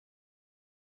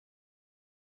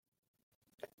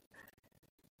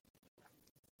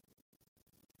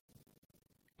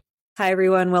Hi,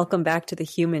 everyone. Welcome back to the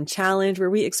Human Challenge,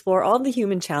 where we explore all the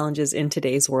human challenges in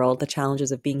today's world, the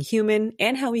challenges of being human,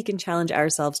 and how we can challenge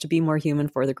ourselves to be more human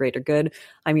for the greater good.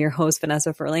 I'm your host,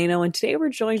 Vanessa Ferlano, and today we're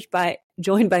joined by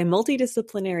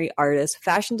multidisciplinary artist,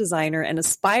 fashion designer, and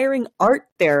aspiring art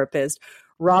therapist,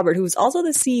 Robert, who's also the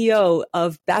CEO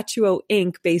of Batuo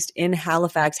Inc., based in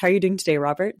Halifax. How are you doing today,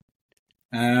 Robert?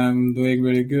 I'm doing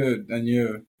really good. And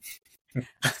you?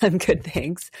 I'm good,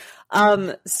 thanks.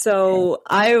 So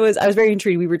I was very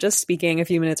intrigued. We were just speaking a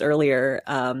few minutes earlier,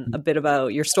 a bit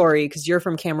about your story because you're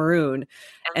from Cameroon,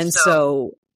 and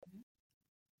so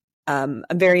I'm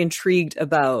very intrigued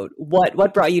about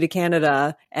what brought you to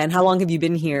Canada and how long have you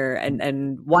been here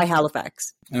and why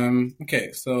Halifax?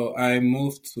 Okay, so I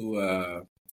moved to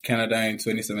Canada in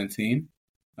 2017,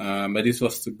 but this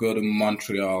was to go to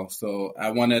Montreal. So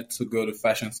I wanted to go to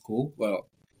fashion school. Well,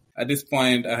 at this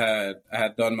point, I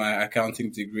had done my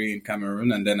accounting degree in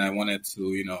Cameroon, and then I wanted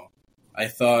to, I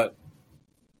thought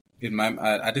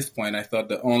at this point, I thought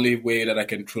the only way that I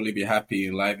can truly be happy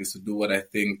in life is to do what I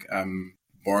think I'm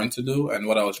born to do, and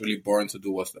what I was really born to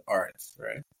do was the arts,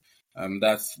 right?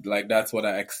 That's what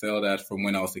I excelled at from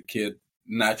when I was a kid,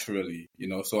 naturally,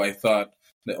 So I thought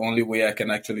the only way I can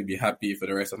actually be happy for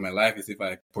the rest of my life is if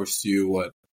I pursue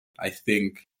what I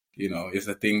think, is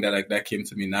the thing that came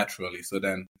to me naturally. So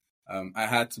then I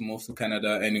had to move to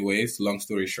Canada anyways, long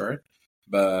story short.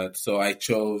 But so I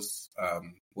chose,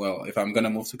 if I'm going to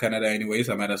move to Canada anyways,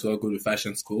 I might as well go to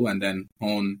fashion school and then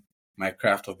hone my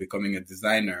craft of becoming a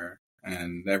designer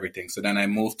and everything. So then I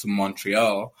moved to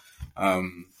Montreal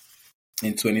in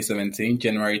 2017,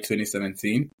 January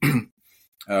 2017.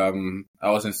 I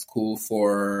was in school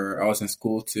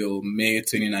till May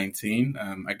 2019.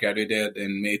 I graduated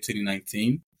in May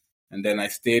 2019. And then I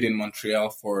stayed in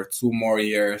Montreal for 2 more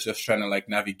years, just trying to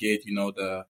navigate,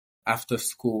 the after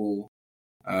school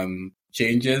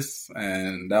changes.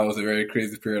 And that was a very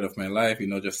crazy period of my life,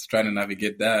 just trying to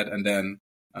navigate that. And then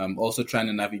also trying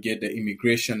to navigate the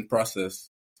immigration process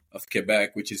of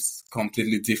Quebec, which is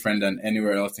completely different than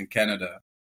anywhere else in Canada.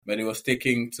 But it was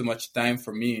taking too much time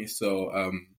for me.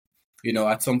 So,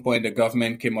 at some point the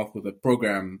government came up with a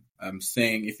program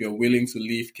saying if you're willing to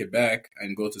leave Quebec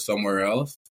and go to somewhere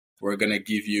else, we're going to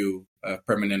give you a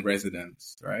permanent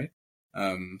residence, right?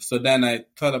 So then I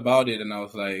thought about it and I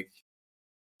was like,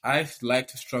 I like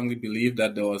to strongly believe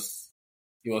that it was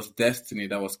destiny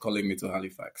that was calling me to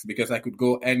Halifax, because I could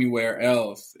go anywhere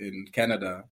else in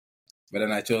Canada, but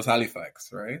then I chose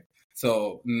Halifax, right?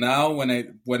 So now when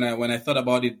I thought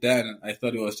about it then, I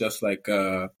thought it was just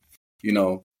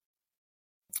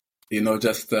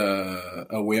just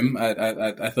a whim.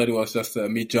 I thought it was just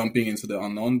me jumping into the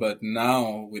unknown. But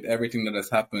now, with everything that has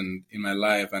happened in my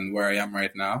life and where I am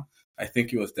right now, I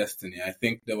think it was destiny. I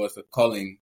think there was a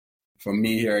calling for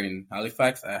me here in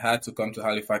Halifax. I had to come to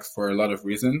Halifax for a lot of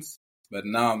reasons, but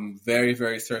now I'm very,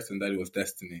 very certain that it was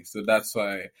destiny. So that's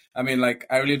why, I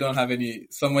really don't have any,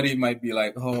 somebody might be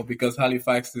like, oh, because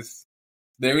Halifax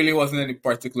there really wasn't any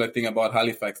particular thing about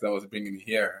Halifax that was bringing me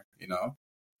here,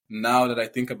 Now that I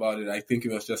think about it, I think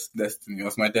it was just destiny. It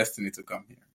was my destiny to come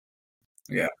here.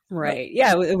 Yeah. Right.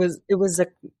 Yeah.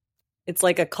 It's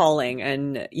like a calling.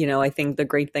 And, I think the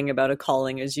great thing about a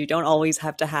calling is you don't always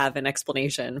have to have an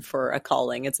explanation for a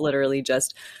calling. It's literally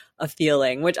just a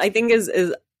feeling, which I think is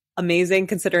amazing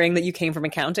considering that you came from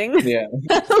accounting. Yeah.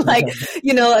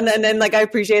 And then I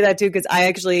appreciate that too, because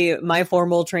my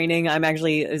formal training, I'm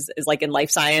actually is in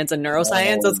life science and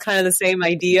neuroscience. Oh. So it's kind of the same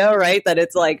idea, right? That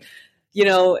it's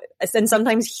and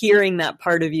sometimes hearing that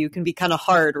part of you can be kind of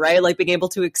hard, right? Being able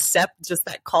to accept just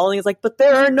that calling is but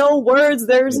there are no words,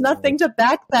 there's nothing to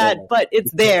back that, but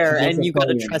it's there and you got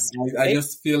to trust it. Right? I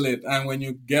just feel it. And when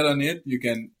you get on it, you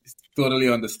can totally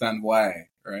understand why,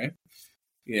 right?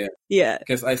 Yeah. Yeah.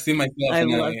 Because I see myself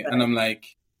and I'm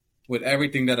with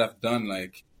everything that I've done,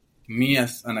 me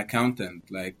as an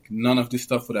accountant, none of this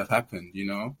stuff would have happened,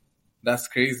 That's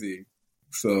crazy.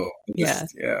 So,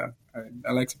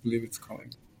 I like to believe it's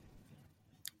coming.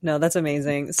 No, that's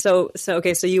amazing. So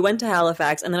you went to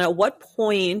Halifax, and then at what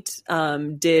point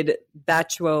did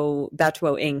Batuo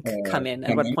Inc. come in?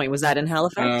 At what point was that in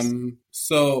Halifax?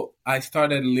 So I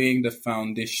started laying the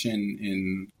foundation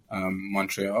in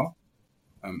Montreal.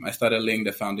 I started laying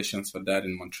the foundations for that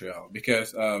in Montreal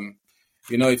because,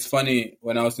 it's funny,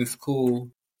 when I was in school,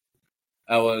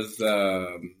 I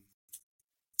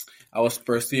was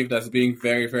perceived as being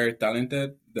very, very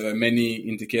talented. There were many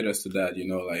indicators to that,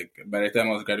 by the time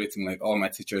I was graduating, all my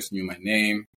teachers knew my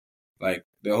name. The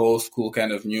whole school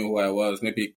kind of knew who I was.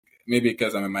 Maybe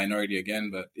because I'm a minority again,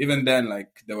 but even then,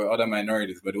 there were other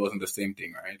minorities, but it wasn't the same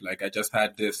thing, right? I just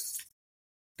had this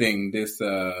thing, this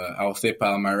I'll say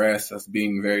palmarès as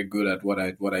being very good at what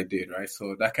I did, right?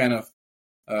 So that kind of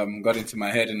got into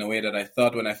my head in a way that I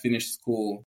thought when I finished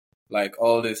school, like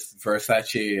all this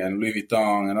Versace and Louis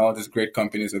Vuitton and all these great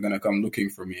companies are gonna come looking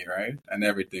for me, right? And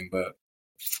everything, but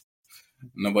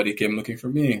nobody came looking for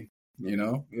me. You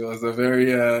know, it was a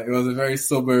very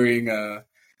sobering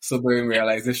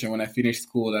realization when I finished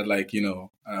school that like,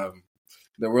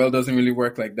 the world doesn't really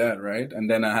work like that, right? And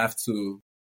then I have to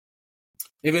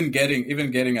even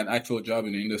getting an actual job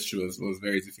in the industry was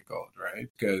very difficult, right?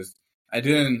 Because I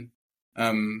didn't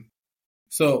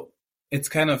so it's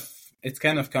kind of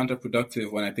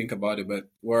counterproductive when I think about it, but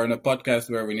we're on a podcast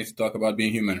where we need to talk about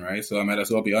being human, right? So I might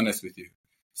as well be honest with you.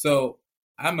 So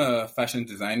I'm a fashion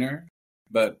designer,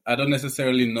 but I don't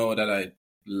necessarily know that I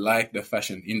like the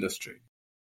fashion industry.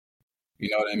 You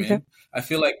know what I Okay. mean? I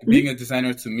feel like being a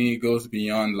designer to me goes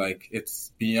beyond like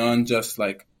it's beyond just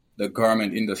like the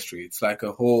garment industry. It's like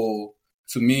a whole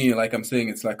to me, like I'm saying,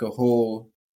 it's like a whole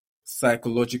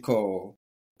psychological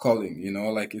calling,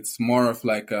 like it's more of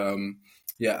like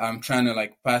yeah, I'm trying to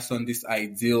like pass on these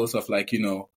ideals of like,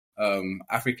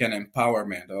 African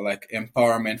empowerment or like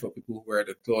empowerment for people who wear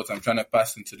the clothes. I'm trying to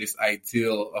pass into this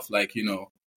ideal of like,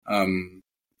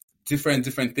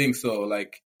 different things. So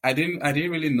like I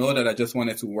didn't really know that I just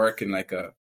wanted to work in like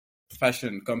a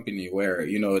fashion company where,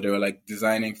 they were like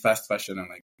designing fast fashion and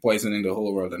like poisoning the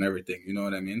whole world and everything. You know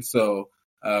what I mean? So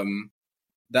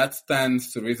that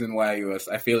stands to reason why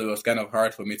I feel it was kind of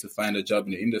hard for me to find a job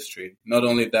in the industry. Not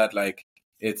only that, like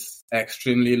it's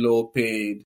extremely low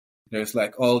paid. There's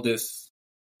like all this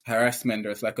harassment.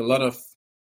 There's like a lot of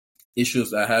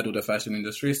issues I had with the fashion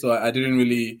industry. So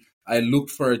I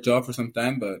looked for a job for some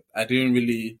time, but I didn't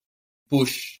really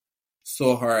push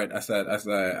so hard as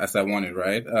I wanted,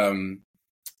 right?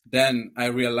 Then I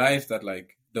realized that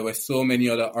like there were so many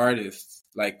other artists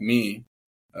like me,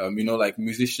 like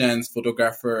musicians,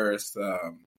 photographers,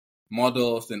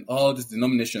 models, and all these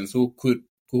denominations who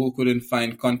couldn't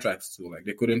find contracts to, like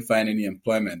they couldn't find any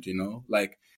employment,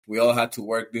 like we all had to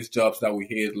work these jobs that we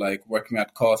hate, like working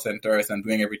at call centers and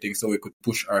doing everything so we could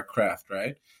push our craft,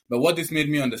 right? But what this made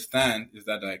me understand is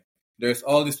that like there's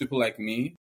all these people like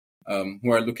me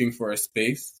who are looking for a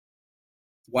space.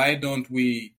 Why don't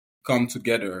we come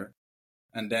together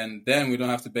and then we don't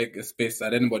have to beg a space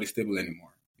at anybody's table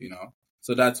anymore.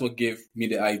 So that's what gave me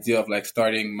the idea of like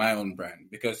starting my own brand,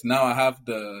 because now I have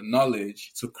the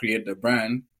knowledge to create the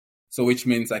brand. So which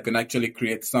means I can actually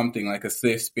create something like a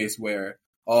safe space where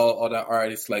all other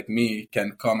artists like me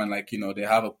can come and like, they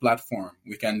have a platform.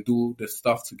 We can do the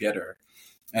stuff together.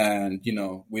 And,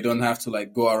 we don't have to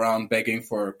like go around begging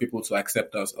for people to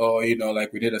accept us. Oh,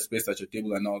 like we did a space at your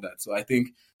table and all that. So I think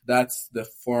those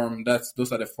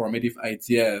are the formative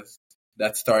ideas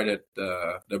that started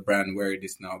the brand where it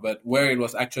is now. But where it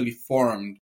was actually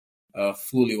formed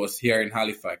fully was here in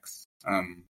Halifax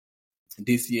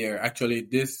this year. Actually,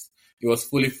 it was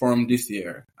fully formed this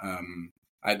year.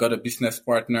 I got a business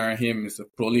partner. Him is a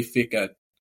prolific at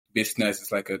business.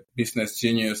 It's like a business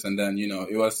genius. And then,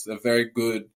 it was a very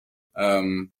good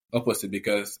opposite,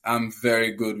 because I'm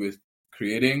very good with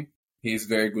creating. He's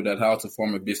very good at how to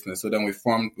form a business. So then we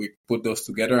put those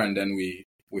together, and then we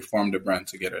formed the brand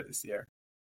together this year.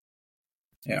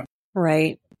 Yeah.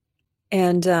 Right.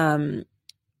 And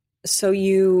so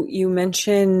you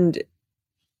mentioned,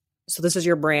 so this is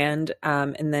your brand,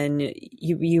 and then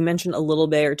you mentioned a little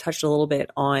bit or touched a little bit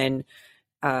on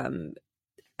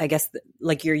I guess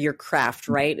like your craft,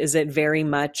 right? Is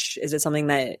it something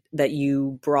that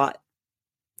you brought,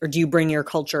 or do you bring your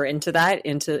culture into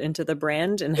the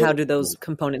brand, and how do those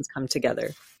components come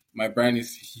together? My brand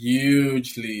is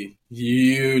hugely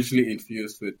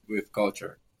infused with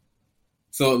culture.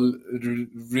 So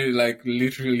really, like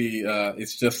literally,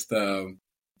 it's just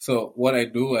so what I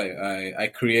do,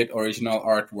 I create original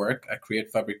artwork. I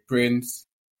create fabric prints,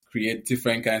 create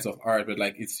different kinds of art, but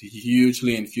like it's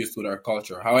hugely infused with our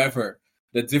culture. However,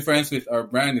 the difference with our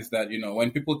brand is that,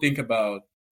 when people think about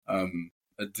a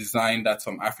design that's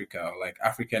from Africa, or like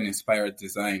African inspired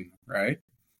design, right?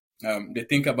 They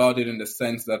think about it in the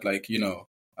sense that like,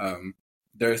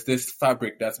 there's this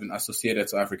fabric that's been associated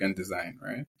to African design,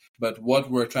 right? But what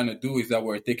we're trying to do is that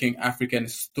we're taking African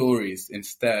stories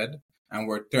instead, and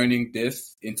we're turning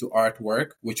this into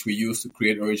artwork, which we use to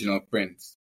create original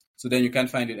prints. So then you can't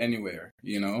find it anywhere,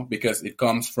 because it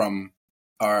comes from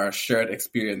our shared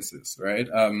experiences, right?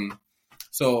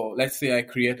 So let's say I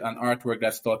create an artwork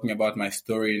that's talking about my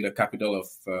story in the capital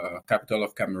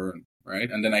of Cameroon, right?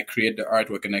 And then I create the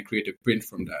artwork and I create a print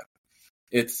from that.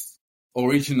 It's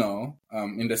original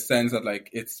in the sense that like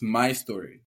it's my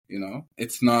story,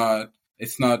 it's not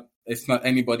it's not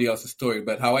anybody else's story.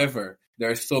 But however, there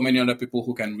are so many other people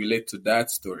who can relate to that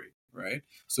story, right?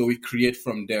 So we create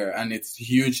from there, and it's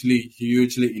hugely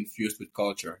infused with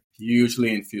culture,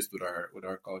 hugely infused with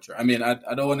our culture. I mean,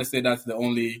 I don't want to say that's the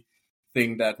only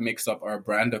thing that makes up our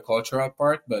brand, the cultural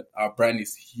part, but our brand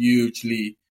is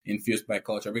hugely infused by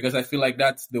culture, because I feel like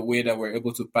that's the way that we're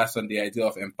able to pass on the idea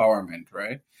of empowerment,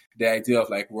 right? The idea of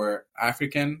like, we're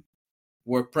African,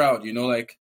 we're proud,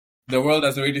 like the world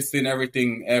has already seen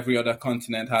everything every other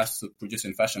continent has to produce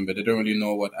in fashion, but they don't really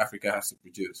know what Africa has to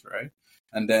produce, right?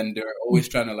 And then they're always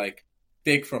trying to like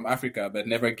take from Africa, but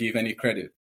never give any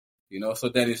credit, So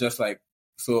then it's just like,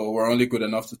 so we're only good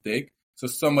enough to take. So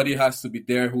somebody has to be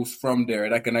there who's from there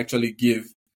that can actually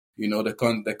give,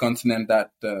 the continent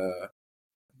that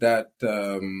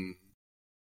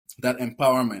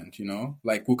empowerment,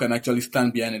 like who can actually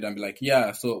stand behind it and be like,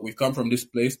 yeah, so we come from this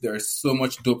place. There's so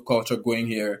much dope culture going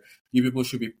here. You people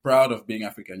should be proud of being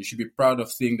African. You should be proud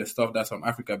of seeing the stuff that's from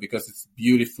Africa, because it's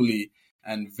beautifully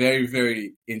and very,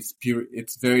 very it's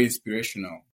very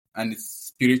inspirational, and it's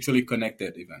spiritually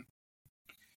connected even.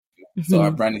 Mm-hmm. So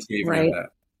our brand is behaving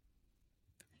that.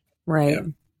 Right. Yeah.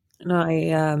 No,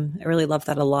 I really love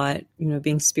that a lot,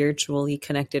 being spiritually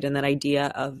connected, and that idea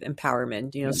of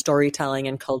empowerment, storytelling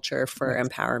and culture for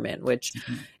empowerment, which,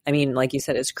 I mean, like you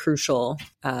said, is crucial,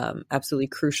 absolutely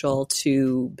crucial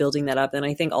to building that up. And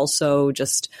I think also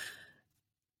just,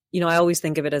 I always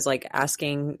think of it as like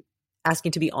asking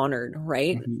to be honored,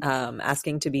 right? Mm-hmm.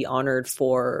 Asking to be honored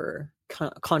for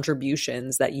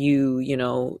contributions that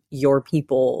your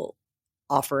people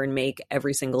offer and make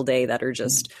every single day that are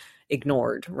just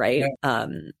ignored, right? Yeah.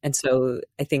 And so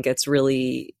I think it's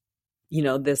really,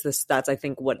 that's I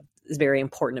think what is very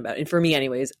important about it. And for me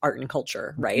anyways, art and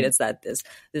culture, right? Mm-hmm. It's that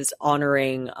this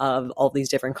honoring of all these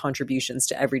different contributions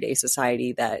to everyday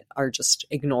society that are just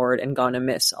ignored and gone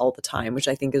amiss all the time, which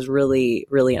I think is really,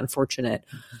 really unfortunate.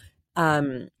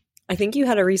 Mm-hmm. I think you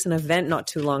had a recent event not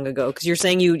too long ago, because you're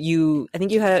saying you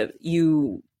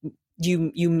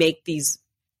make these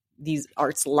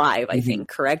arts live, I think,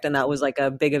 correct? And that was like a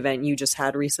big event you just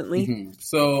had recently. Mm-hmm.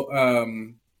 So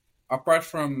apart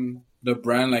from the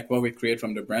brand, like what we create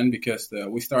from the brand, because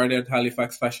we started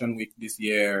Halifax Fashion Week this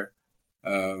year,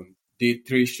 did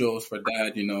 3 shows for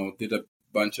that, did a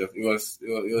bunch of, it was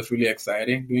really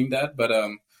exciting doing that. But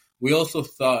we also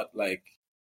thought like,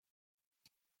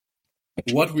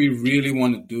 what we really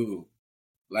want to do,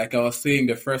 like I was saying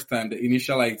the first time, the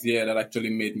initial idea that actually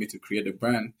made me to create a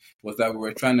brand was that we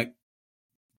were trying to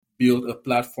build a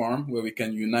platform where we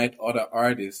can unite other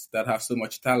artists that have so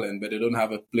much talent, but they don't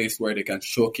have a place where they can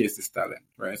showcase this talent,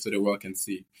 right? So the world can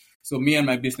see. So me and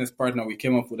my business partner, we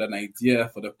came up with an idea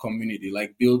for the community,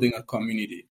 like building a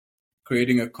community,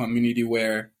 creating a community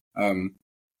where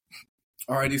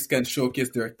artists can showcase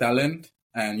their talent,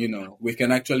 and we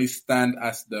can actually stand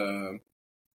as the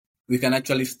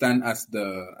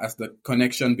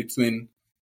connection between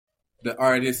the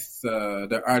artists'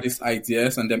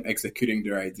 ideas and them executing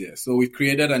their ideas. So we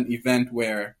created an event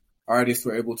where artists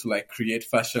were able to like create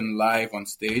fashion live on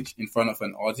stage in front of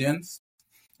an audience,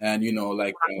 and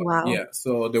wow. Yeah,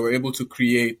 so they were able to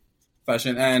create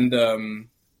fashion, and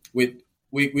we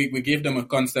gave them a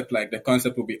concept. Like the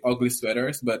concept would be ugly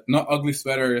sweaters, but not ugly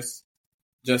sweaters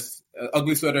just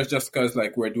because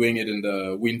like we're doing it in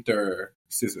the winter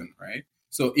season, right?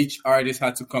 So each artist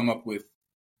had to come up with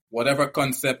whatever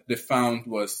concept they found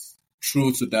was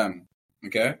true to them.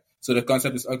 Okay, so the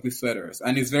concept is ugly sweaters,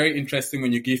 and it's very interesting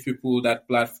when you give people that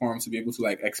platform to be able to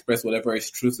like express whatever is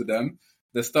true to them.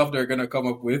 The stuff they're gonna come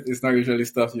up with is not usually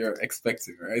stuff you're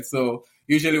expecting, right? So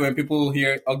usually when people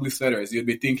hear ugly sweaters, you'd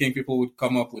be thinking people would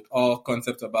come up with all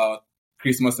concepts about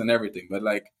Christmas and everything, but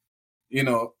like,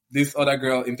 this other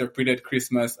girl interpreted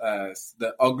Christmas as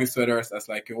the ugly sweaters as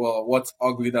like, well, what's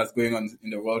ugly that's going on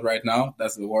in the world right now?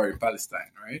 That's the war in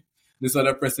Palestine, right? This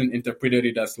other person interpreted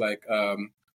it as like,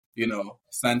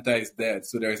 Santa is dead.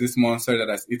 So there's this monster that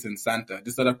has eaten Santa.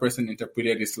 This other person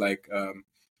interpreted it like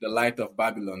the light of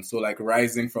Babylon. So like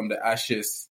rising from the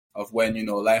ashes of when,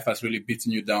 life has really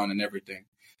beaten you down and everything.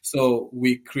 So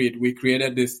we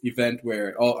created this event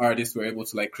where all artists were able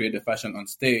to like create the fashion on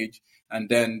stage, and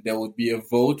then there would be a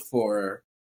vote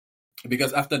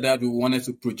because after that we wanted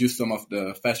to produce some of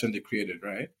the fashion they created,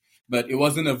 right? But it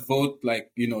wasn't a vote like,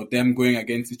 them going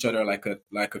against each other like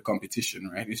a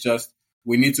competition, right? It's just,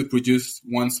 we need to produce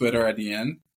one sweater at the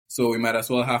end. So we might as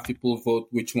well have people vote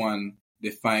which one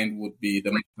they find would be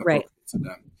the most appropriate to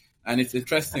them. And it's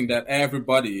interesting that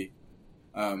everybody,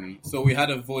 so we had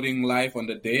a voting live on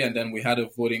the day, and then we had a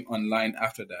voting online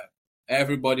after that.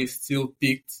 Everybody still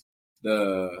picked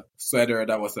the sweater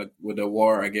that was with the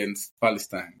war against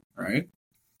Palestine, right?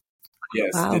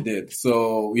 Yes, they Wow. did.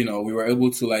 So, we were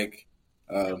able to like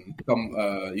come,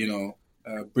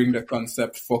 bring the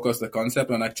concept, focus the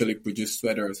concept, and actually produce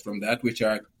sweaters from that, which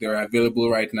they're available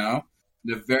right now.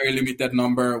 The very limited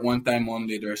number, one time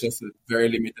only. There's just a very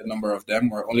limited number of them.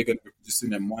 We're only going to be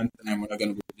producing them one time. We're not going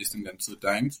to be producing them two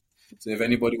times. So if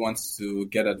anybody wants to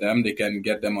get at them, they can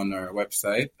get them on our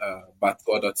website,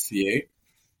 batuo.ca.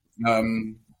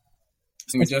 Um,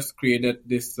 we just created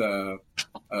this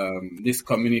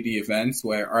community events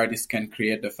where artists can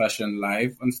create the fashion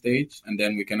live on stage, and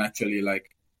then we can actually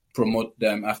like promote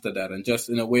them after that, and just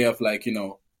in a way of like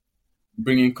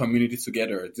bringing community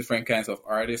together, different kinds of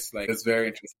artists. Like it's very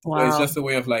interesting. So it's Wow. just a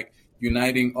way of like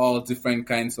uniting all different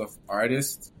kinds of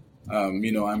artists,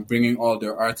 and bringing all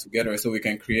their art together, so we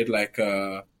can create like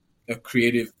a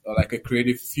creative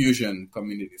fusion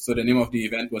community. So the name of the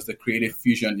event was the Creative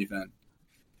Fusion event.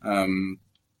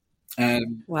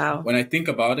 And Wow. when I think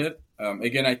about it,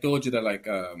 again, I told you that like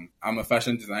I'm a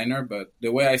fashion designer, but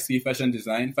the way I see fashion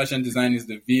design is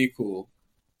the vehicle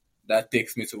that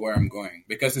takes me to where I'm going,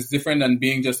 because it's different than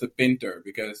being just a painter.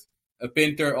 Because a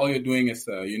painter, all you're doing is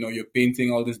you're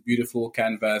painting all this beautiful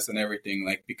canvas and everything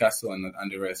like Picasso and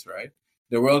the rest, right?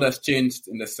 The world has changed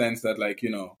in the sense that like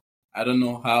I don't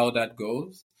know how that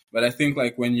goes, but I think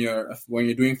like when you're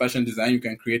doing fashion design, you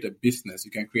can create a business,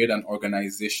 you can create an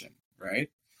organization, right?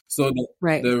 So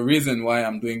Right. the reason why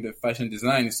I'm doing the fashion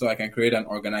design is so I can create an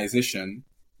organization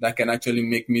that can actually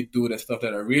make me do the stuff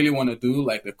that I really want to do,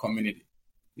 like the community,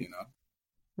 you know?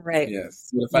 Right. Yes.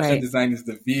 So the fashion Right. design is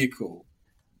the vehicle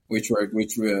in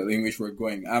which we're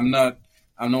going. I'm not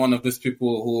one of those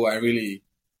people who I really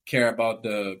care about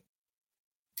the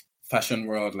fashion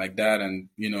world like that, and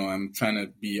I'm trying to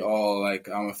be all like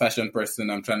I'm a fashion person.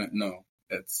 I'm trying to no,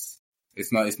 it's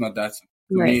not that.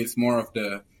 To me, Right. it's more of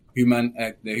the human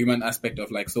aspect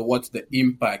of like, so what's the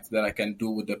impact that I can do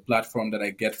with the platform that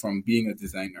I get from being a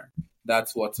designer?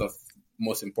 That's what's of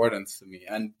most importance to me.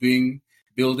 And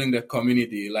building the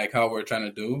community like how we're trying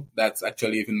to do, that's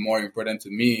actually even more important to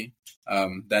me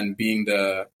than being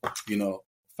the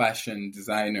fashion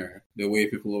designer, the way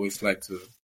people always like to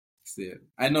see it.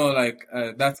 I know like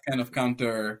that's kind of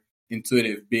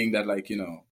counterintuitive, being that like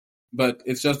but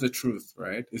it's just the truth,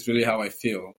 right? It's really how I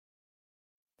feel.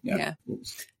 Yeah. Yeah.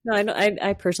 No,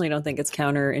 I personally don't think it's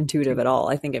counterintuitive at all.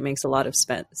 I think it makes a lot of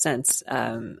sense.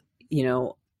 You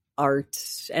know, art,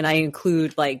 and I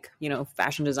include like,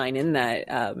 fashion design in that.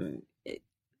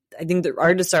 I think that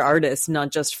artists are artists,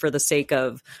 not just for the sake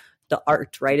of the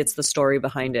art, right? It's the story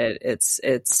behind it.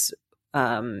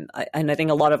 And I think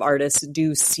a lot of artists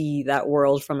do see that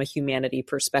world from a humanity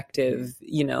perspective,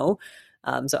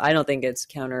 so I don't think it's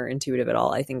counterintuitive at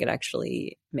all. I think it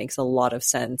actually makes a lot of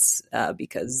sense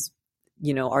because,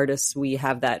 artists, we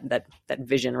have that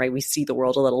vision, right? We see the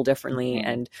world a little differently,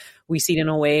 and we see it in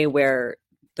a way where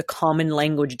the common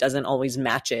language doesn't always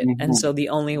match it. And so the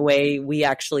only way we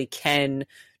actually can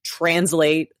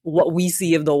translate what we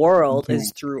see of the world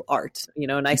is through art,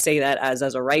 and I say that as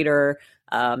a writer,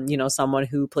 someone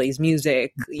who plays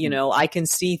music, I can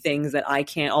see things that I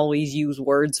can't always use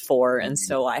words for. And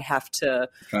so I have to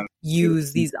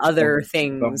use these other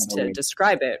things to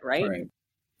describe it. Right.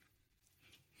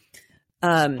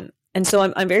 And so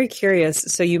I'm very curious.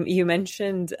 So you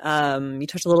mentioned, you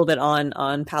touched a little bit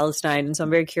on Palestine. And so I'm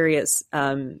very curious,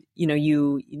 the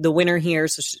winner here.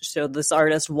 So this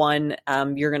artist won,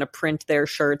 you're going to print their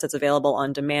shirts. That's available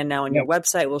on demand now on your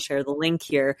website. We'll share the link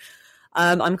here.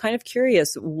 I'm kind of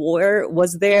curious,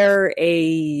 was there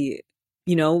did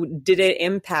it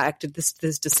impact this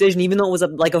decision, even though it was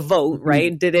like a vote,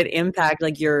 right? Did it impact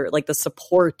like the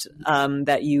support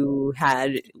that you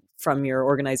had from your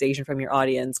organization, from your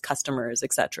audience, customers,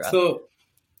 etc.? So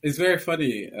it's very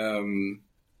funny.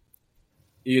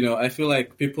 I feel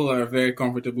like people are very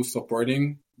comfortable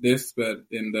supporting this, but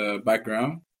in the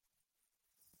background,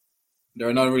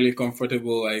 they're not really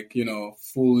comfortable, like,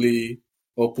 fully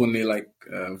openly like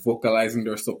vocalizing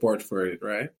their support for it,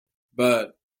 right?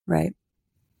 But right,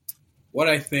 what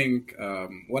I think,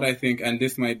 and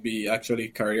this might be actually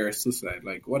career suicide.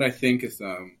 Like what I think is,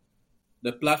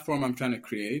 the platform I'm trying to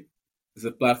create is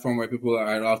a platform where people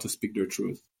are allowed to speak their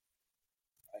truth.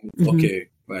 And okay,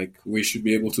 like we should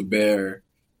be able to bear.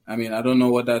 I mean, I don't know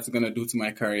what that's gonna do to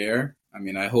my career. I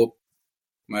mean, I hope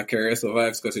my career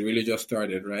survives because it really just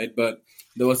started, right? But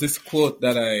there was this quote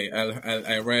that I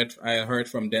heard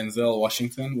from Denzel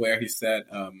Washington, where he said,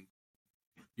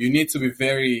 you need to be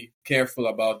very careful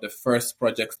about the first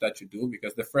projects that you do,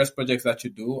 because the first projects that you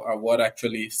do are what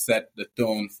actually set the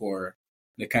tone for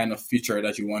the kind of future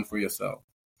that you want for yourself,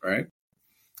 right?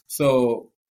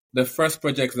 So the first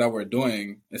projects that we're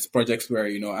doing is projects where,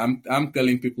 I'm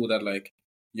telling people that like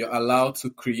you're allowed to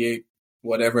create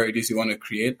whatever it is you want to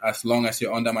create as long as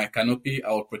you're under my canopy,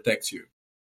 I will protect you.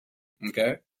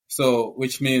 Okay? So,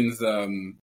 which means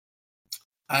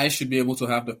I should be able to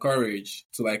have the courage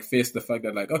to like face the fact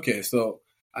that like, okay, so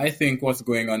I think what's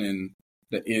going on in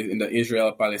the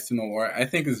Israel-Palestine war, I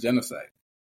think is genocide.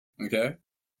 Okay?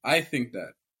 I think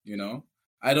that,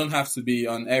 I don't have to be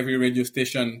on every radio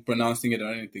station pronouncing it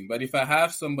or anything. But if I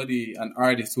have somebody, an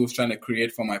artist who's trying to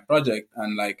create for my project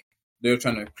and like they're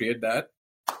trying to create that,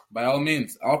 by all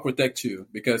means, I'll protect you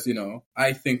because,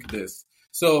 I think this.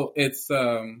 So it's,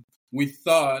 we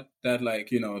thought that like,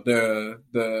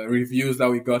 the reviews that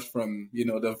we got from,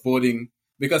 the voting,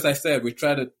 because I said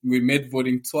we made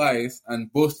voting twice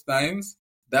and both times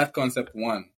that concept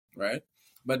won, right?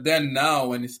 But then now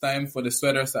when it's time for the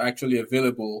sweaters are actually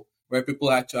available, where people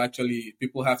have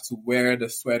to wear the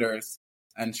sweaters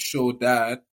and show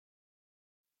that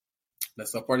the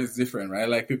support is different, right?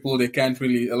 Like a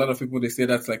lot of people, they say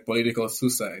that's like political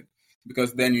suicide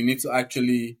because then you need to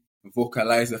actually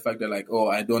vocalize the fact that like, oh,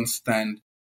 I don't stand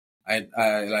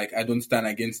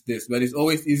against this. But it's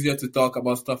always easier to talk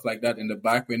about stuff like that in the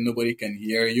back when nobody can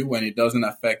hear you, when it doesn't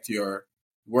affect your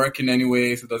work in any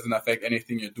ways, it doesn't affect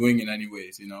anything you're doing in any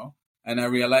ways, And I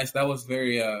realized that was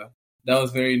very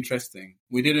interesting.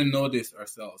 We didn't know this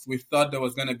ourselves. We thought there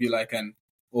was going to be like an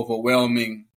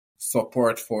overwhelming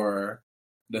support for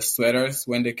the sweaters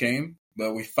when they came,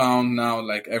 but we found now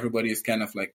like everybody is kind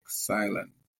of like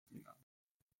silent,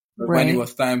 But when it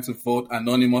was time to vote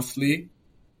anonymously,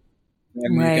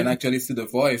 then we can actually see the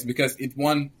voice because it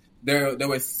won. There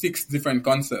were 6 different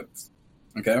concepts.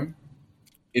 Okay,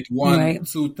 it won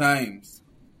 2 times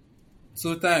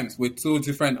with 2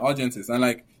 different audiences, and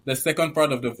like the second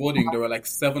part of the voting, there were like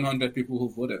 700 people who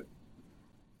voted.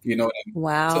 You know what I mean?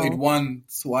 Wow! So it won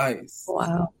twice.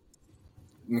 Wow.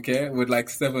 Okay, with like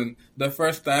 7. The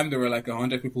first time there were like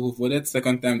 100 people who voted.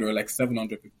 Second time there were like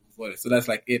 700 people who voted. So that's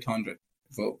like 800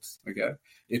 votes. Okay,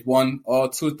 it won all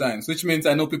 2 times, which means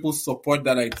I know people support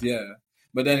that idea,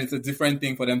 but then it's a different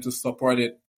thing for them to support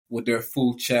it with their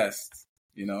full chest,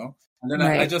 And then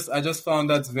I just found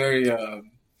that's very,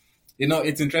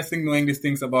 it's interesting knowing these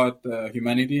things about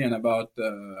humanity and about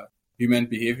human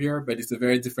behavior, but it's a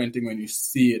very different thing when you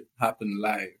see it happen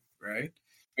live, right?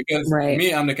 Because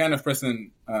me, I'm the kind of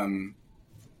person,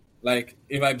 like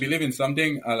if I believe in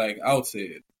something, I would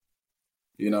say it,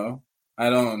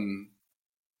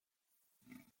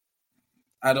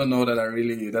 I don't know that I'm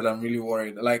really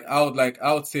worried.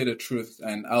 I would say the truth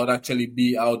and I would actually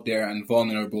be out there and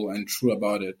vulnerable and true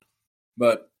about it.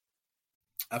 But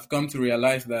I've come to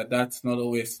realize that that's not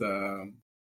always,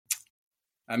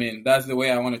 that's the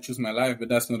way I want to choose my life, but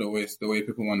that's not always the way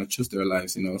people want to choose their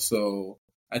lives, So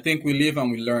I think we live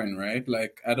and we learn, right?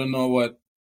 Like, I don't know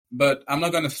but I'm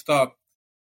not going to stop,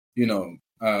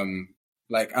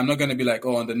 I'm not going to be like,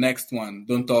 oh, on the next one,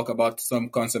 don't talk about some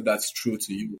concept that's true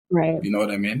to you. Right. You know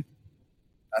what I mean?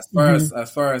 As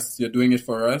far as you're doing it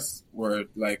for us, we're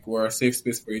a safe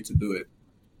space for you to do it.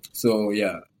 So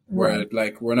yeah, we're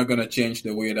not going to change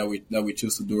the way that we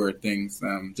choose to do our things,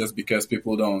 just because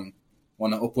people don't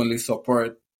want to openly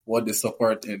support what they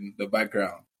support in the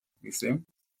background. You see?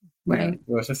 Right. Yeah, it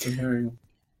was just hearing.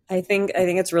 I think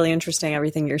it's really interesting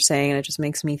everything you're saying, and it just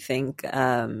makes me think.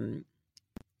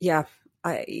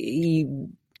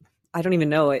 I don't even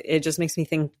know. It just makes me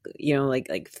think,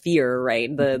 like fear,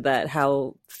 right? That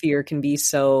how fear can be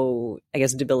so, I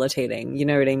guess, debilitating. You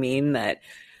know what I mean? That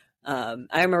I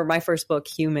remember my first book,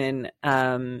 Human.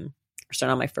 Sorry,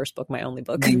 not my first book, my only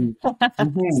book.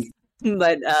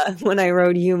 But when I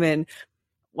wrote Human,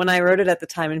 when I wrote it at the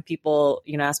time, and people,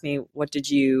 asked me, "What did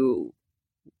you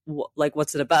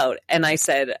what's it about?" And I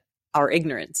said, "Our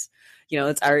ignorance."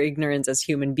 It's our ignorance as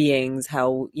human beings,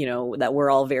 how, that we're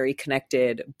all very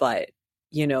connected, but,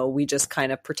 we just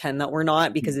kind of pretend that we're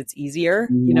not because it's easier.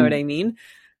 You know what I mean?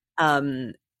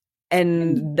 And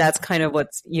that's kind of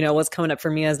what's coming up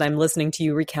for me as I'm listening to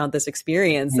you recount this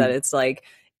experience, that it's like,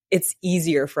 it's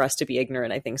easier for us to be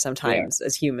ignorant, I think, sometimes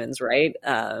as humans, right?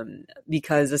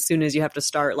 Because as soon as you have to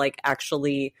start like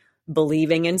actually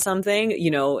believing in something,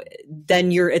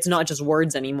 then it's not just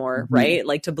words anymore, right?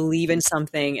 Like to believe in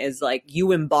something is like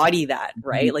you embody that,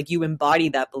 right? Like you embody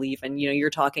that belief, and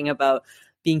you're talking about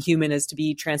being human is to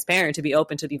be transparent, to be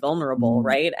open, to be vulnerable,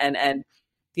 right? And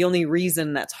the only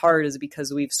reason that's hard is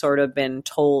because we've sort of been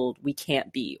told we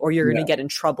can't be, or you're going to get in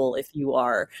trouble if you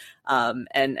are.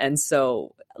 And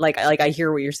so like I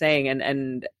hear what you're saying,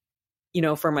 and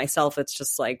for myself, it's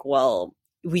just like, well,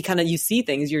 you see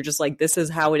things, you're just like, this is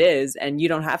how it is, and you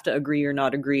don't have to agree or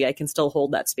not agree. I can still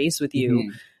hold that space with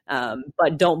you.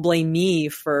 But don't blame me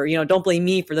for, don't blame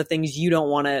me for the things you don't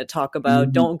want to talk about.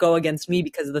 Mm-hmm. Don't go against me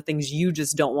because of the things you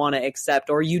just don't want to accept,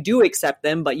 or you do accept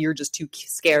them, but you're just too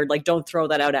scared. Like, don't throw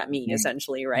that out at me,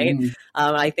 essentially. Right. Mm-hmm.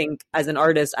 I think as an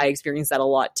artist, I experience that a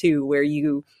lot too, where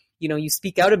you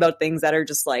speak out about things that are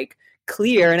just like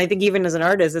clear. And I think even as an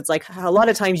artist, it's like a lot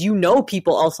of times,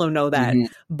 people also know that,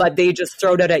 but they just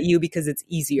throw it out at you because it's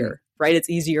easier, right? It's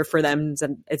easier for them.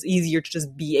 It's easier to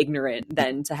just be ignorant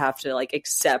than to have to like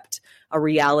accept a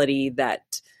reality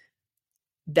that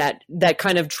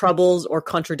kind of troubles or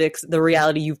contradicts the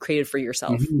reality you've created for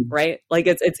yourself, right? Like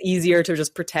it's easier to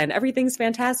just pretend everything's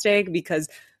fantastic because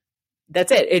that's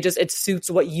it. It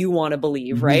suits what you want to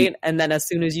believe, right? And then as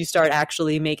soon as you start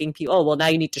actually making people, oh, well, now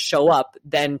you need to show up,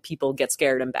 then people get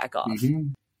scared and back off.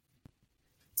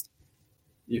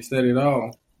 You said it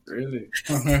all, really.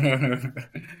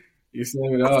 You said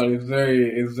it all.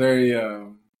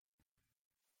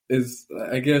 It's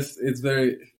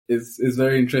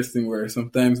very interesting where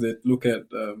sometimes they look at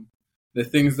the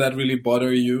things that really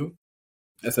bother you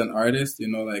as an artist,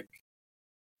 like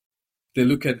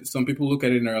some people look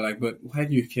at it and are like, but why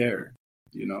do you care?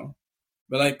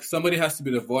 But like somebody has to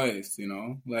be the voice,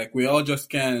 like we all just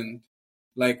can't,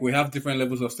 like we have different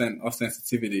levels of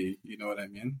sensitivity, you know what I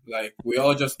mean? Like we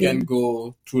all just can't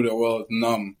go through the world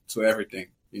numb to everything,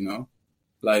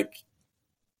 like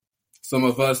some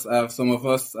of us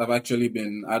have actually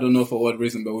been, I don't know for what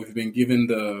reason, but we've been given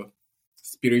the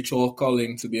spiritual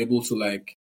calling to be able to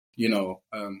like,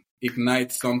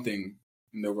 ignite something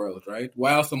in the world, right?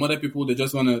 While some other people, they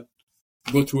just want to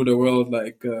go through the world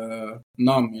like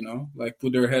numb, like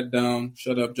put their head down,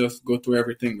 shut up, just go through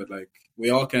everything. But like we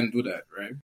all can do that,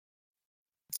 right?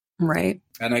 Right.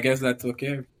 And I guess that's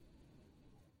okay.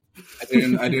 I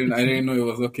didn't know it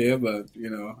was okay, but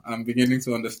I'm beginning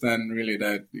to understand really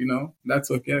that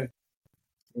that's okay.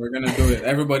 We're gonna do it.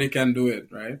 Everybody can do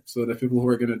it, right? So the people who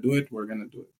are gonna do it, we're gonna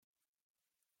do it.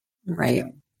 Right.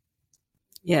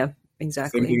 Yeah.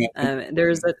 Exactly.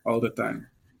 There's all the time.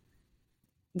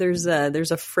 There's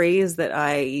a phrase that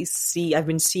I've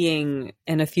been seeing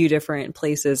in a few different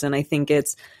places, and I think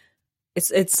it's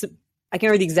I can't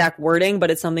remember the exact wording,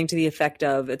 but it's something to the effect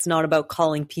of, it's not about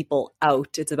calling people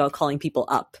out, it's about calling people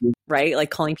up, right? Like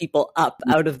calling people up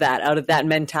out of that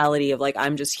mentality of like,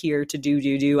 I'm just here to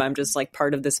do. I'm just like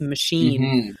part of this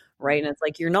machine, right? And it's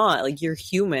like, you're not, like you're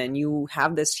human. You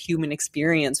have this human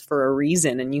experience for a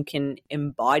reason, and you can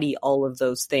embody all of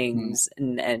those things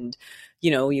and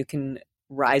you can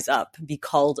rise up, be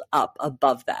called up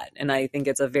above that. And I think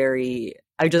it's I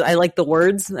like the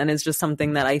words, and it's just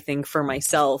something that I think for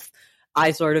myself,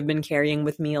 I sort of been carrying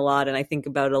with me a lot, and I think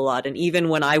about it a lot. And even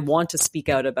when I want to speak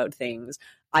out about things,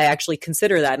 I actually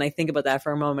consider that, and I think about that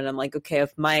for a moment. I'm like, okay,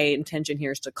 if my intention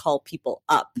here is to call people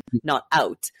up, not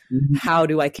out, how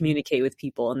do I communicate with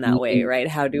people in that way, right?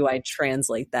 How do I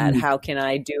translate that? How can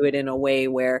I do it in a way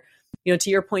where, to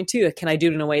your point too, can I do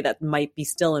it in a way that might be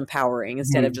still empowering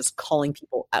instead of just calling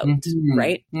people out,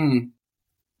 right?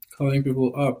 Calling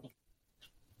people up.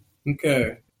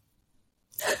 Okay.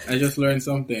 I just learned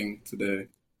something today.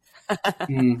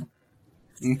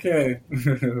 Okay.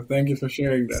 Thank you for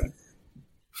sharing that.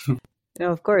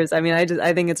 No, of course. I mean,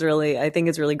 I think it's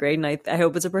really great. And I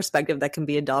hope it's a perspective that can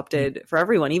be adopted for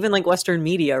everyone, even like Western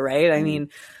media, right? I mean,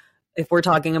 if we're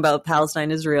talking about Palestine,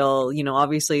 Israel,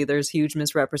 obviously there's huge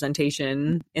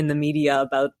misrepresentation in the media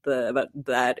about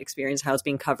that experience, how it's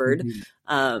being covered.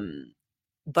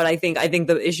 But I think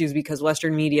the issue is because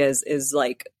Western media is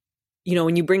like,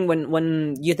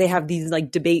 when they have these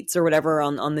like debates or whatever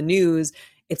on the news,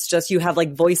 it's just, you have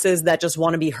like voices that just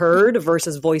want to be heard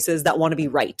versus voices that want to be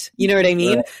right. You know what I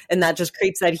mean? Right. And that just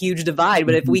creates that huge divide.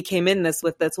 But if we came in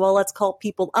with this, well, let's call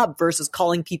people up versus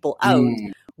calling people out,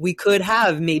 we could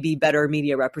have maybe better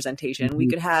media representation. We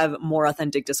could have more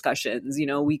authentic discussions.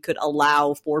 We could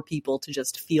allow for people to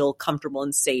just feel comfortable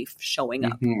and safe showing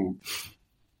up.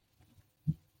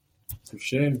 For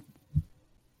sure.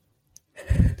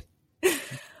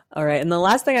 All right. And the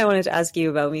last thing I wanted to ask you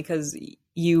about, because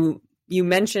you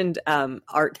mentioned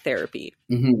art therapy.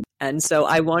 And so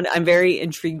I'm very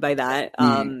intrigued by that,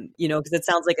 because it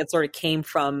sounds like it sort of came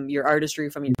from your artistry,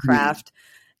 from your craft.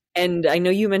 And I know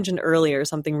you mentioned earlier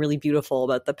something really beautiful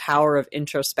about the power of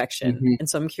introspection. And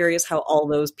so I'm curious how all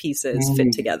those pieces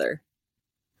fit together.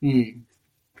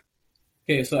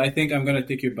 Okay, so I think I'm going to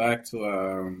take you back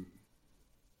to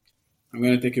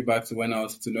when I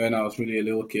was really a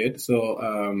little kid.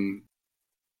 So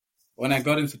when I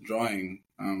got into drawing,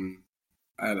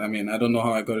 I mean, I don't know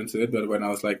how I got into it, but when I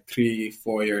was like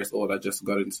 3-4 years old, I just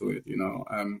got into it,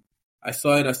 I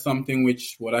saw it as something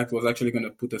was actually going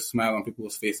to put a smile on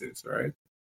people's faces, right?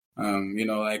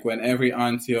 Like when every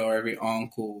auntie or every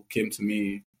uncle came to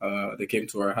me, they came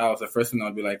to our house, the first thing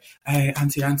I'd be like, hey,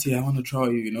 auntie, I want to draw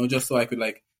you, just so I could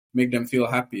like make them feel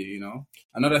happy.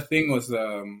 Another thing was,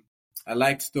 I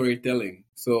liked storytelling.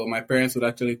 So my parents would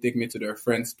actually take me to their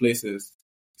friends' places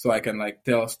so I can like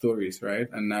tell stories, right?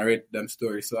 And narrate them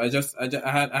stories. So I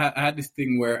had this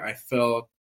thing where I felt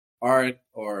art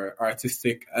or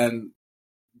artistic, and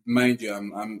mind you,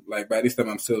 I'm like, by this time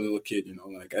I'm still a little kid,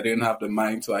 like I didn't have the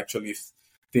mind to actually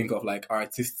think of like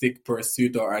artistic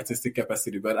pursuit or artistic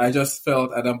capacity, but I just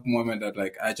felt at that moment that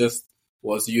like I just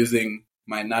was using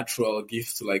my natural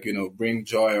gifts to like, bring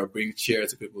joy or bring cheer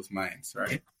to people's minds,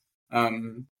 right?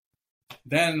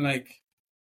 Then like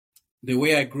the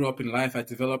way I grew up in life, I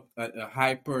developed a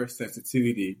hyper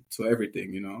sensitivity to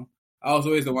everything. I was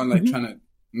always the one like trying to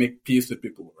make peace with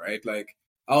people, right? Like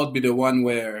I would be the one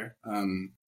where, I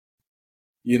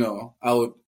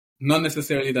would not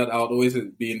necessarily that I would always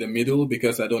be in the middle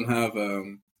because I don't have,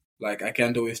 like I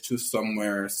can't always choose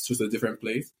a different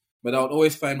place, but I would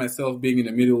always find myself being in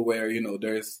the middle where,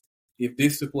 if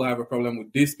these people have a problem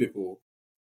with these people,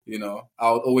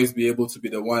 I would always be able to be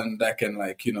the one that can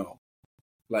like,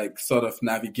 like sort of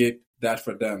navigate that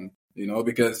for them,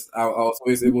 because I was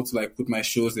always able to like put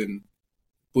myself in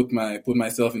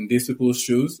these people's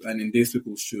shoes and in these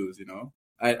people's shoes.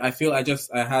 I feel I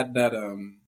had that,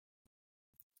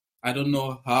 I don't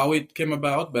know how it came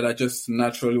about, but I just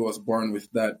naturally was born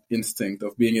with that instinct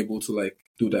of being able to like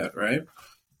do that, right?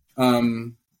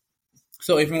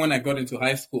 So even when I got into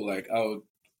high school, like I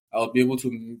would be able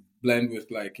to blend with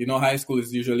like, high school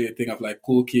is usually a thing of like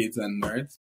cool kids and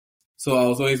nerds. So I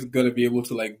was always going to be able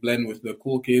to like blend with the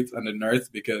cool kids and the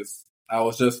nerds because I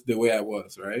was just the way I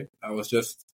was, right? I was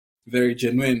just very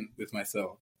genuine with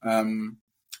myself.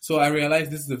 So I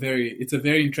realized it's a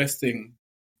very interesting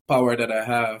power that I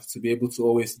have to be able to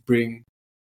always bring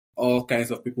all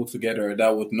kinds of people together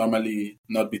that would normally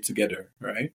not be together,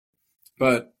 right?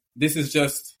 But this is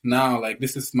just now, like,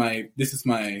 this is my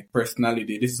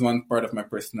personality. This is one part of my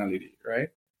personality, right?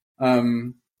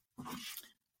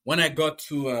 When I got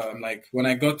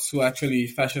to actually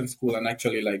fashion school and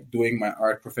actually like doing my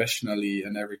art professionally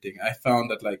and everything, I found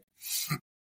that like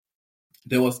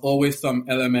there was always some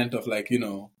element of like,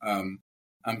 I'm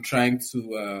trying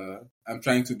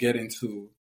to get into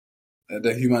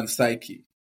the human psyche.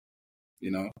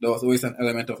 There was always an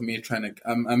element of me trying to.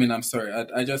 I'm sorry.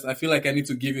 I feel like I need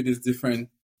to give you these different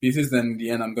pieces, then in the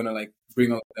end, I'm gonna like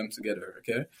bring all of them together.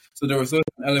 Okay. So there was always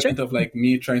an element of like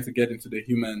me trying to get into the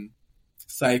human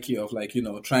psyche of like,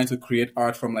 trying to create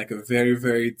art from like a very,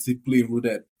 very deeply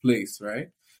rooted place,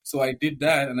 right? So I did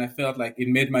that, and I felt like it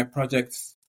made my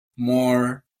projects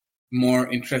more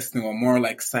interesting or more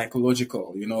like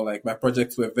psychological. Like my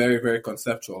projects were very, very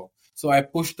conceptual. So I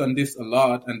pushed on this a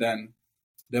lot, and then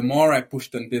the more I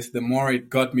pushed on this, the more it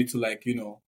got me to like,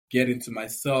 get into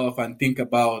myself and think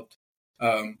about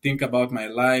my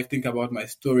life, think about my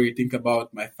story, think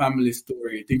about my family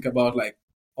story, think about like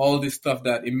all this stuff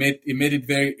that it made it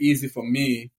very easy for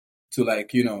me to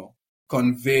like,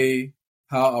 convey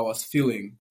how I was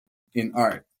feeling in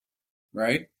art,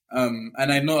 right? And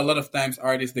I know a lot of times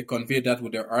artists, they convey that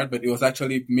with their art, but it was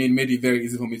actually made it very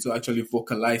easy for me to actually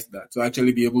vocalize that, to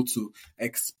actually be able to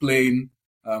explain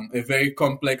a very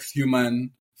complex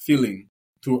human feeling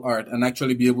through art and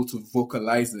actually be able to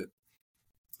vocalize it.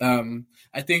 I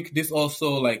think this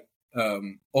also like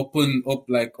opened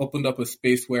up a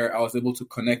space where I was able to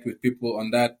connect with people on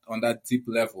that deep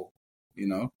level,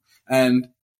 and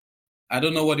I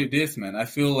don't know what it is, man. I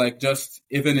feel like just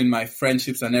even in my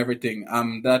friendships and everything,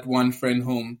 I'm that one friend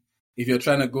whom if you're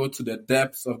trying to go to the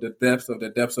depths of the depths of the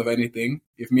depths of anything,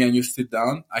 if me and you sit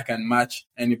down, I can match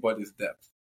anybody's depth.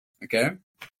 Okay?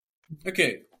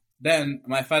 Okay. Then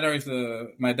my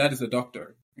dad is a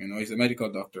doctor, he's a medical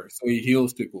doctor. So he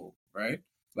heals people, right?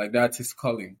 Like that's his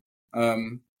calling. I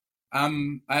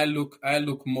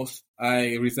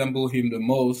resemble him the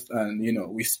most, and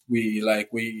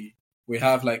we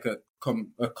have like a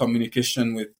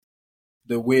communication with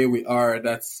the way we are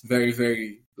that's very,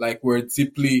 very like we're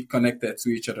deeply connected to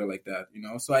each other like that.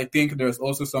 So I think there's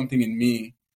also something in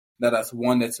me that has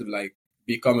wanted to like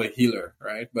become a healer,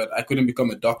 right? But I couldn't become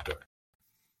a doctor.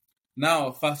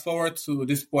 Now, fast forward to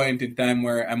this point in time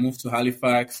where I moved to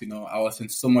Halifax, I was in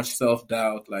so much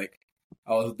self-doubt. Like,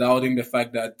 I was doubting the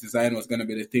fact that design was going to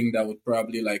be the thing that would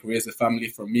probably like raise a family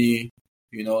for me.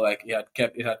 Like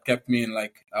it had kept me in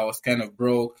like, I was kind of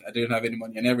broke. I didn't have any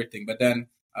money and everything. But then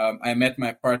I met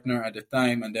my partner at the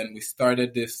time, and then we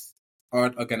started this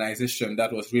art organization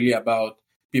that was really about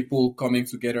people coming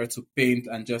together to paint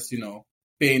and just,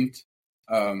 paint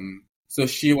So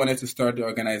she wanted to start the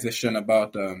organization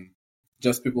about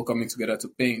just people coming together to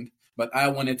paint. But I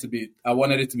wanted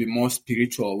it to be more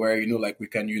spiritual, where, like we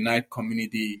can unite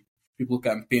community. People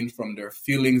can paint from their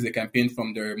feelings, they can paint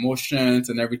from their emotions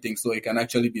and everything. So it can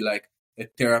actually be like a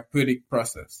therapeutic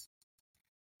process.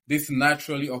 This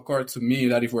naturally occurred to me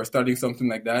that if we're starting something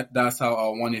like that, that's how I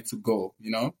want it to go,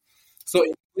 So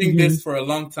doing this for a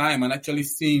long time and actually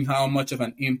seeing how much of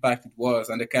an impact it was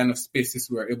and the kind of spaces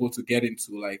we were able to get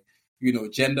into, like,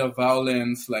 gender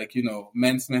violence, like,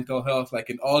 men's mental health, like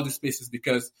in all the spaces,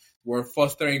 because we're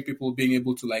fostering people being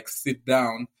able to like sit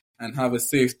down and have a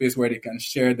safe space where they can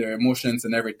share their emotions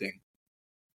and everything.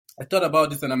 I thought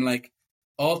about this and I'm like,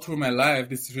 all through my life,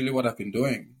 this is really what I've been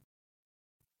doing.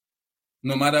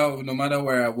 No matter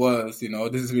where I was,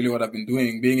 this is really what I've been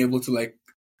doing, being able to like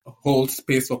hold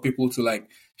space for people to like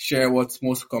share what's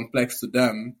most complex to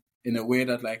them in a way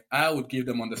that like I would give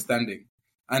them understanding.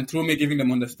 And through me giving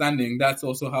them understanding, that's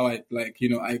also how I like,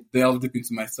 I delve deep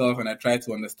into myself and I try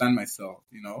to understand myself,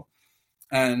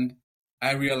 And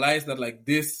I realized that like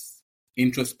this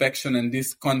introspection and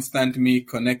this constant me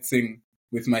connecting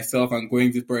with myself and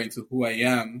going deeper into who I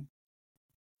am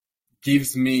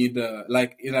gives me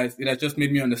it has just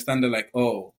made me understand that like,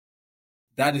 oh,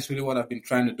 that is really what I've been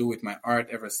trying to do with my art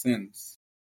ever since.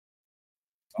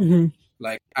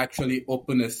 Like actually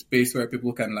open a space where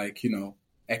people can like,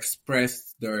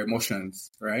 express their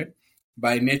emotions, right?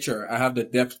 By nature, I have the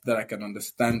depth that I can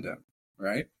understand them,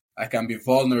 right? I can be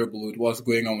vulnerable with what's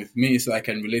going on with me so I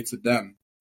can relate to them.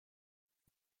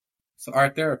 So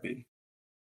art therapy.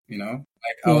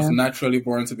 I was naturally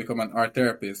born to become an art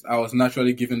therapist. I was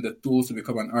naturally given the tools to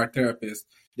become an art therapist.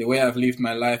 The way I've lived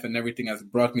my life and everything has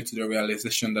brought me to the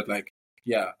realization that like,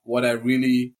 yeah, what I've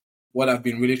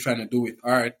been really trying to do with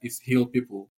art is heal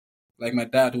people. Like my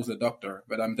dad was a doctor,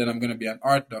 but I'm going to be an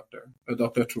art doctor, a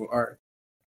doctor through art.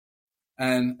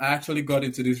 And I actually got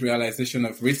into this realization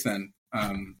of recent.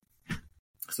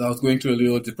 So I was going through a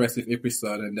little depressive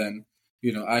episode and then,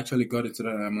 I actually got into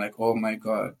that and I'm like, oh my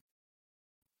God.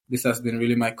 This has been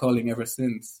really my calling ever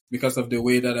since because of the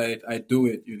way that I do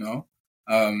it,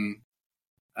 I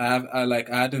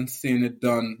hadn't seen it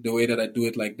done the way that I do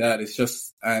it like that. It's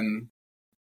just, and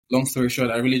long story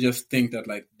short, I really just think that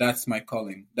like, that's my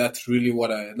calling. That's really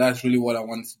what I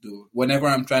want to do. Whenever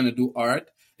I'm trying to do art,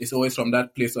 it's always from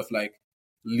that place of like,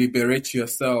 liberate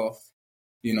yourself,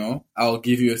 I'll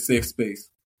give you a safe space.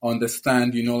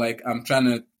 Understand, like I'm trying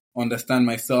to understand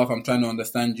myself. I'm trying to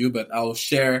understand you, but I'll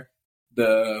share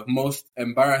the most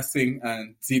embarrassing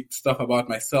and deep stuff about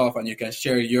myself and you can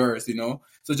share yours,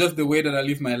 So just the way that I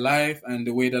live my life and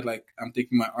the way that like I'm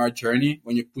taking my art journey,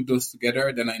 when you put those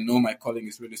together, then I know my calling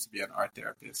is really to be an art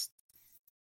therapist.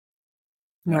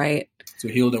 Right. To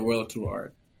heal the world through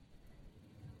art.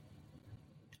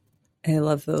 I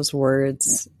love those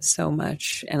words so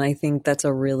much. And I think that's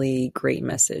a really great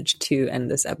message to end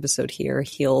this episode here.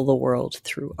 Heal the world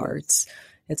through arts.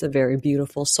 It's a very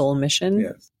beautiful soul mission.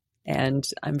 Yes. And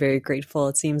I'm very grateful.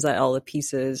 It seems that all the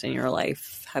pieces in your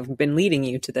life have been leading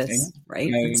you to this,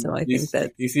 right? And so I think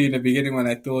that... You see, in the beginning when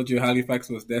I told you Halifax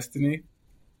was destiny,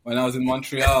 when I was in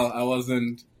Montreal, I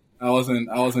wasn't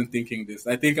thinking this.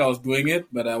 I think I was doing it,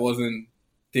 but I wasn't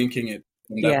thinking it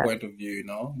from that point of view,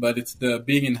 But it's the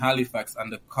being in Halifax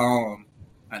and the calm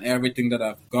and everything that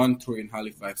I've gone through in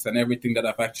Halifax and everything that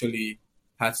I've actually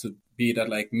had to be that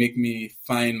like make me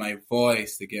find my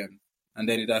voice again. And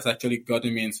then it has actually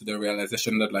gotten me into the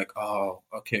realization that like, oh,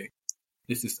 okay,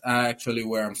 this is actually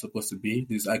where I'm supposed to be.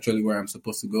 This is actually where I'm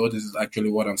supposed to go. This is actually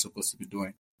what I'm supposed to be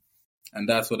doing. And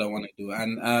that's what I want to do.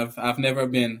 And I've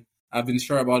been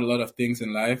sure about a lot of things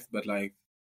in life, but like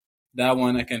that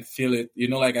one, I can feel it,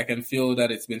 like I can feel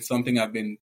that it's been something I've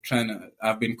been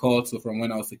called to from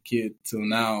when I was a kid till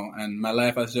now. And my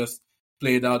life has just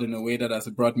played out in a way that has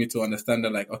brought me to understand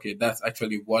that like, okay, that's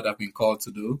actually what I've been called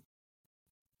to do.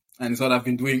 And it's what I've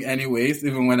been doing anyways,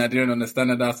 even when I didn't understand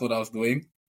that that's what I was doing.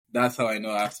 That's how I know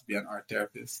I have to be an art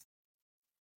therapist.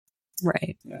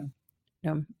 Right. Yeah.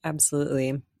 No,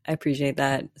 absolutely. I appreciate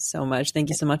that so much. Thank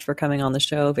you so much for coming on the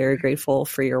show. Very grateful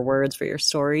for your words, for your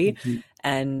story. Mm-hmm.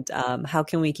 And how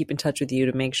can we keep in touch with you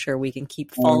to make sure we can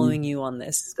keep following you on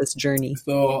this journey?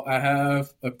 So I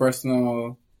have a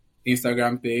personal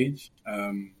Instagram page,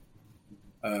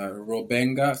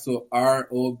 Robenga. So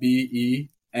ROBENGA.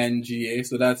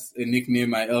 So that's a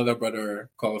nickname my elder brother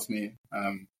calls me.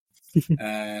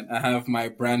 And I have my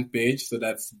brand page. So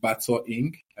that's Batuo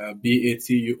Inc.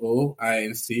 Batuo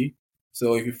Inc.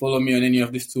 So if you follow me on any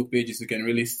of these two pages, you can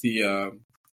really see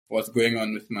what's going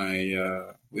on with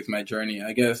my journey.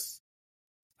 I guess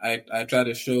I try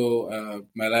to show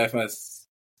my life as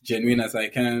genuine as I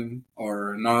can,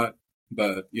 or not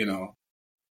But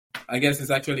I guess it's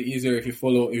actually easier if you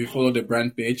follow the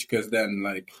brand page, because then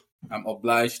like I'm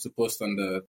obliged to post on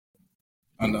the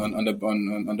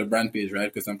brand page,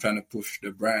 right? Because I'm trying to push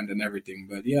the brand and everything.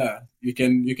 But yeah, you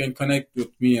can connect with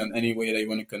me on any way that you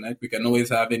want to connect. We can always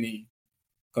have any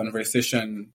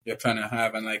conversation you're trying to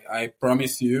have, and like I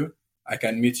promise you, I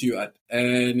can meet you at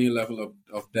any level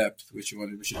of depth which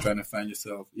you're trying to find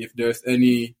yourself. If there's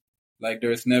any, like,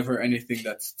 there's never anything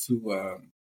that's too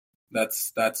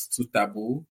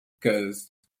taboo,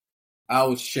 because I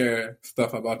would share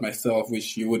stuff about myself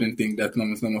which you wouldn't think that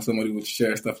somebody would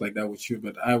share stuff like that with you,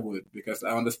 but I would, because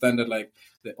I understand that like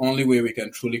the only way we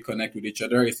can truly connect with each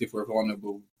other is if we're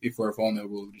vulnerable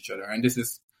with each other. And this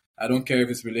is, I don't care if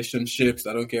it's relationships,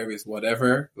 I don't care if it's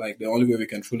whatever, like the only way we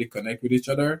can truly connect with each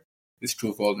other is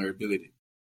through vulnerability.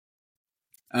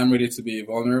 I'm ready to be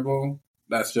vulnerable.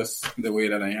 That's just the way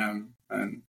that I am,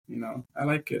 and I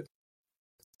like it.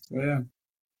 So yeah.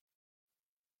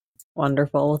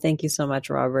 Wonderful. Well, thank you so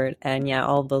much, Robert. And yeah,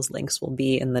 all of those links will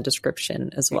be in the description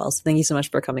as well. So thank you so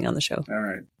much for coming on the show. All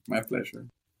right. My pleasure.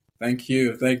 Thank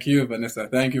you, Vanessa.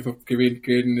 Thank you for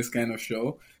creating this kind of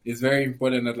show. It's very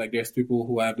important that like there's people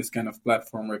who have this kind of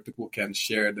platform where people can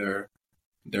share their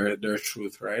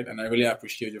truth, right? And I really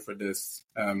appreciate you for this.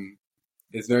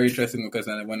 It's very interesting because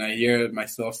when I hear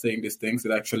myself saying these things,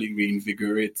 it actually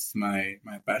reinvigorates my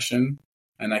passion,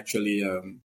 and actually,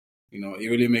 it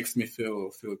really makes me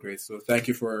feel great. So thank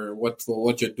you for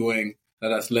what you're doing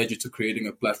that has led you to creating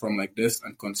a platform like this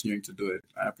and continuing to do it.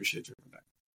 I appreciate you for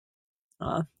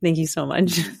that. Thank you so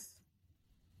much.